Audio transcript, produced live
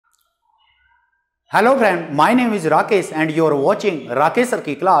Hello friend, my name is Rakesh and you are watching Rakesh Sir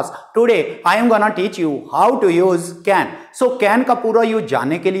की class. Today I am gonna teach you how to use can. So can का पूरा use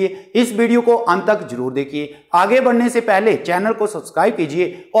जानने के लिए इस video को अंत तक जरूर देखिए. आगे बढ़ने से पहले चैनल को सब्सक्राइब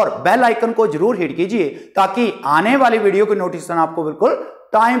कीजिए और बेल आइकन को जरूर हिट कीजिए ताकि आने वाली वीडियो की नोटिफिकेशन आपको बिल्कुल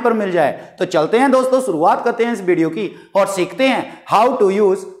टाइम पर मिल जाए. तो चलते हैं दोस्तों, शुरुआत करते हैं इस वीडियो की और सीखते हैं हाउ टू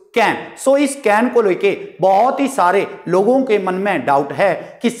यूज कैन. सो इस कैन को लेके बहुत ही सारे लोगों के मन में डाउट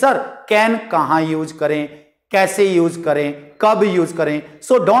है कि सर कैन कहां यूज करें, कैसे यूज करें, कब यूज करें.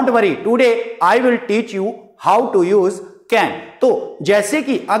 So don't worry, today I will teach you how to use can. तो जैसे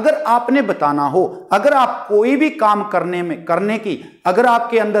कि अगर आपने बताना हो, अगर आप कोई भी काम करने की अगर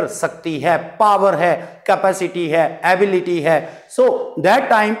आपके अंदर शक्ति है, पावर है, कैपेसिटी है, एबिलिटी है, so that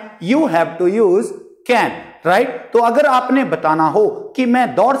time you have to use can, right. तो अगर आपने बताना हो कि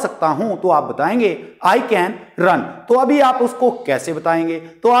मैं दौड़ सकता हूं तो आप बताएंगे आई कैन रन. तो अभी आप उसको कैसे बताएंगे,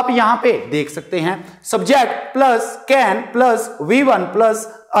 तो आप यहां पे देख सकते हैं subject plus can plus V1 plus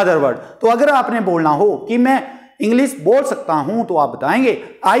other word. तो अगर आपने बोलना हो कि मैं इंग्लिश बोल सकता हूं तो आप बताएंगे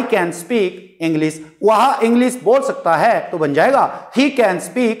आई कैन स्पीक इंग्लिश. वह इंग्लिश बोल सकता है तो बन जाएगा he can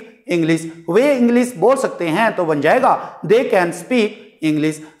speak English. Way English बोल सकते हैं तो बन जाएगा दे कैन स्पीक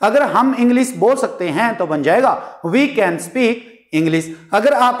इंग्लिश. अगर हम इंग्लिश बोल सकते हैं तो बन जाएगा वी कैन स्पीक इंग्लिश.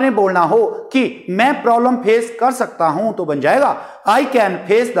 अगर आपने बोलना हो कि मैं प्रॉब्लम फेस कर सकता हूं तो बन जाएगा I can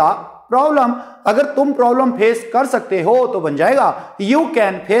face the problem. अगर तुम प्रॉब्लम फेस कर सकते हो तो बन जाएगा you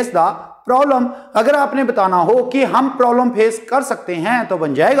can face the problem. अगर आपने बताना हो कि हम प्रॉब्लम फेस कर सकते हैं तो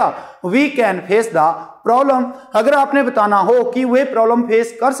बन जाएगा we can face the problem. अगर आपने बताना हो कि वे प्रॉब्लम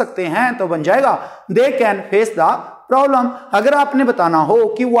फेस कर सकते हैं तो बन जाएगा they can face the problem. अगर आपने बताना हो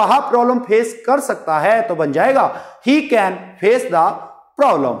कि वह प्रॉब्लम फेस कर सकता है तो बन जाएगा he can face the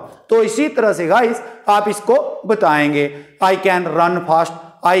problem. तो इसी तरह से गाइस आप इसको बताएंगे I can run fast,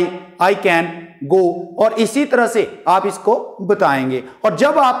 I can go, और इसी तरह से आप इसको बताएंगे. और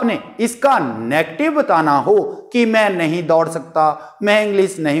जब आपने इसका नेगेटिव बताना हो कि मैं नहीं दौड़ सकता, मैं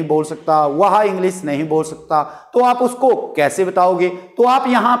इंग्लिश नहीं बोल सकता, वह इंग्लिश नहीं बोल सकता, तो आप उसको कैसे बताओगे. तो आप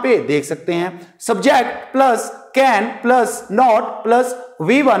यहां पे देख सकते हैं subject plus can plus not plus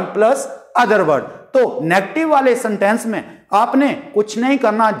V1 plus other word. तो नेगेटिव वाले सेंटेंस में आपने कुछ नहीं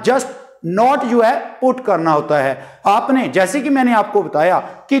करना, जस्ट नॉट जो है पुट करना होता है. आपने जैसे कि मैंने आपको बताया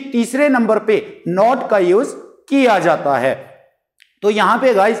कि तीसरे नंबर पे नॉट का यूज किया जाता है. तो यहां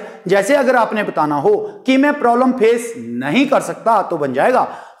पे गाइस जैसे अगर आपने बताना हो कि मैं प्रॉब्लम फेस नहीं कर सकता तो बन जाएगा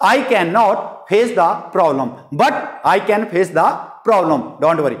I can not face the problem but I can face the problem,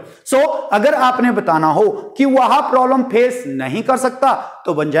 don't worry. सो अगर आपने बताना हो कि वह प्रॉब्लम फेस नहीं कर सकता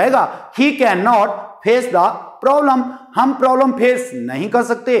तो बन जाएगा he can not face the problem. हम प्रॉब्लम फेस नहीं कर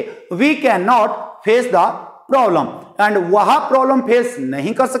सकते, we can not face the problem. And वह प्रॉब्लम फेस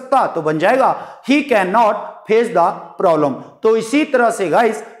नहीं कर सकता तो बन जाएगा he can not face the problem. तो इसी तरह से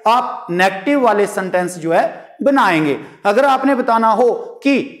गाइस आप नेगेटिव वाले सेंटेंस जो है बनाएंगे. अगर आपने बताना हो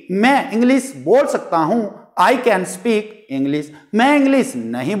कि मैं इंग्लिश बोल सकता हूं आई कैन स्पीक इंग्लिश, मैं इंग्लिश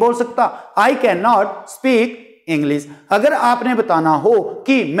नहीं बोल सकता I can not speak English. अगर आपने बताना हो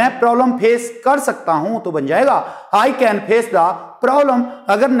कि मैं प्रॉब्लम फेस कर सकता हूं तो बन जाएगा I can face the problem.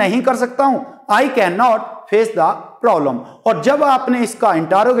 अगर नहीं कर सकता हूं I can not face the problem. और जब आपने इसका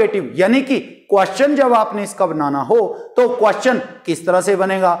इंटरोगेटिव यानी कि क्वेश्चन जब आपने इसका बनाना हो तो क्वेश्चन किस तरह से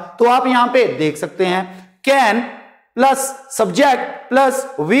बनेगा, तो आप यहां पे देख सकते हैं can plus subject plus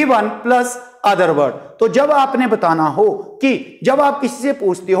V1 plus other word. तो जब आपने बताना हो कि जब आप किसी से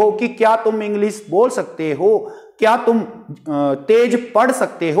पूछते हो कि क्या तुम इंग्लिश बोल सकते हो, क्या तुम तेज पढ़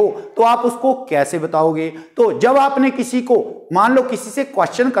सकते हो, तो आप उसको कैसे बताओगे. तो जब आपने किसी को मान लो किसी से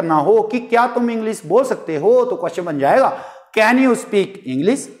क्वेश्चन करना हो कि क्या तुम इंग्लिश बोल सकते हो तो क्वेश्चन बन जाएगा कैन यू स्पीक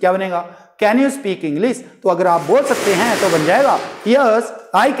इंग्लिश. क्या बनेगा कैन यू स्पीक इंग्लिश. तो अगर आप बोल सकते हैं तो बन जाएगा yes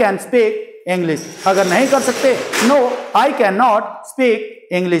I can speak English. अगर नहीं कर सकते no I can not speak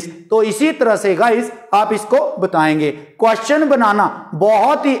English. तो इसी तरह से गाइस आप इसको बताएंगे. क्वेश्चन बनाना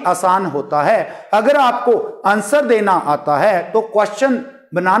बहुत ही आसान होता है. अगर आपको आंसर देना आता है तो क्वेश्चन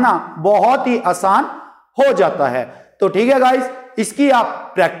बनाना बहुत ही आसान हो जाता है. तो ठीक है गाइस, इसकी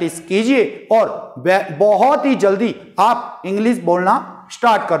आप प्रैक्टिस कीजिए और बहुत ही जल्दी आप इंग्लिश बोलना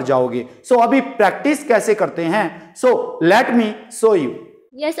स्टार्ट कर जाओगे. सो अभी प्रैक्टिस कैसे करते हैं, so let me show you.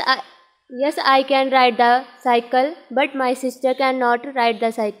 Yes, I can ride the cycle, but my sister cannot ride the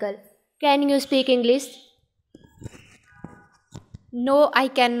cycle. Can you speak English? No, I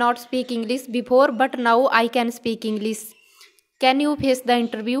cannot speak English before, but now I can speak English. Can you face the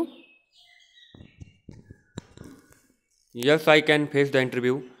interview? Yes, I can face the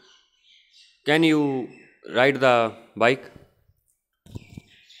interview. Can you ride the bike?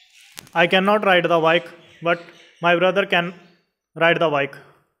 I cannot ride the bike, but my brother can ride the bike.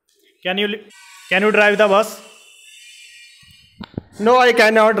 Can you drive the bus? No, I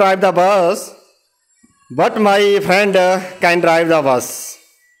cannot drive the bus, but my friend can drive the bus.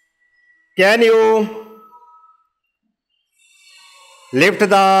 Can you lift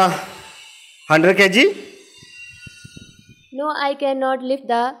the 100 kg? No, I cannot lift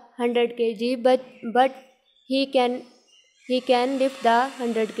the 100 kg, but he can lift the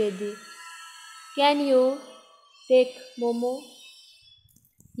 100 kg. Can you take Momo?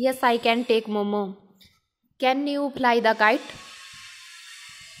 Yes, I can take Momo. Can you fly the kite?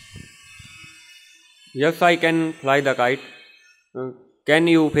 Yes, I can fly the kite. Can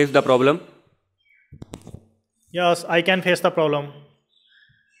you face the problem? Yes, I can face the problem.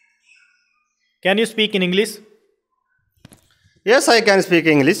 Can you speak in English? Yes, I can speak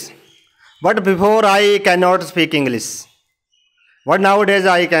English, but before I cannot speak English. But nowadays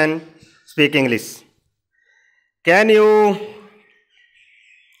I can speak English. Can you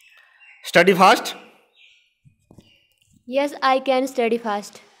study fast? Yes, I can study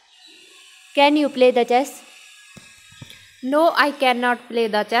fast. Can you play the chess? No, I cannot play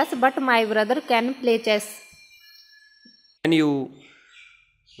the chess, but my brother can play chess. Can you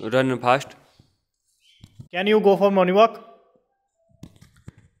run fast? Can you go for morning walk?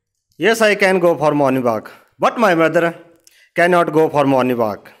 Yes, I can go for morning walk, but my brother cannot go for morning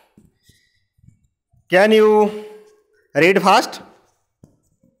walk. Can you read fast?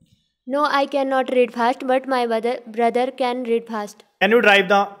 No, I cannot read fast, but my brother can read fast. Can you drive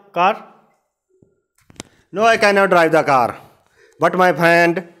the car? No, I cannot drive the car, but my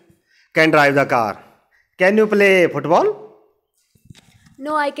friend can drive the car. Can you play football?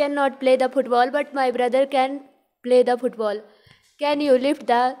 No, I cannot play the football, but my brother can play the football. Can you lift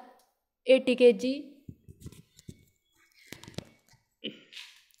the 80 kg?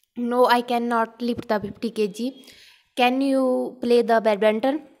 No, I cannot lift the 50 kg. Can you play the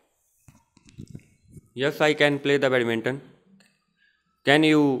badminton? Yes, I can play the badminton. Can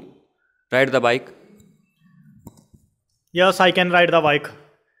you ride the bike? Yes, I can ride the bike.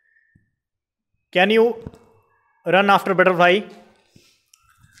 Can you run after butterfly?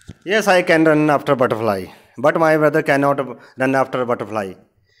 Yes, I can run after butterfly, but my brother cannot run after butterfly.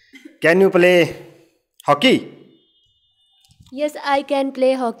 Can you play hockey? Yes, I can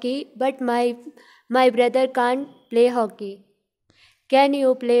play hockey, but my brother can't play hockey. Can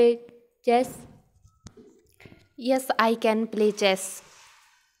you play chess? Yes, I can play chess.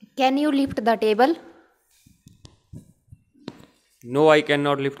 Can you lift the table? No, I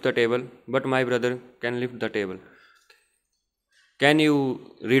cannot lift the table, but my brother can lift the table. Can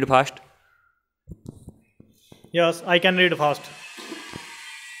you read fast? Yes, I can read fast.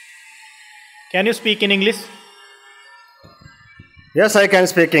 Can you speak in English? Yes, I can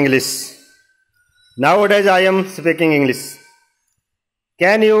speak English. Nowadays I am speaking English.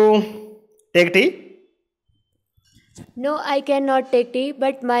 Can you take tea? No, I cannot take tea,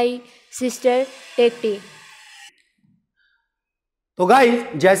 but my sister take tea. तो guys,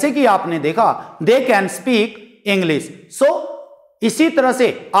 जैसे कि आपने देखा, they can speak English. सो इसी तरह से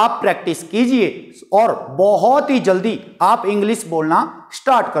आप practice कीजिए और बहुत ही जल्दी आप इंग्लिश बोलना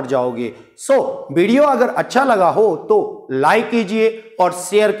स्टार्ट कर जाओगे. सो वीडियो अगर अच्छा लगा हो तो लाइक कीजिए और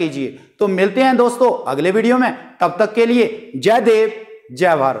शेयर कीजिए. तो मिलते हैं दोस्तों अगले वीडियो में. तब तक के लिए जय देव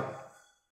जय भारत.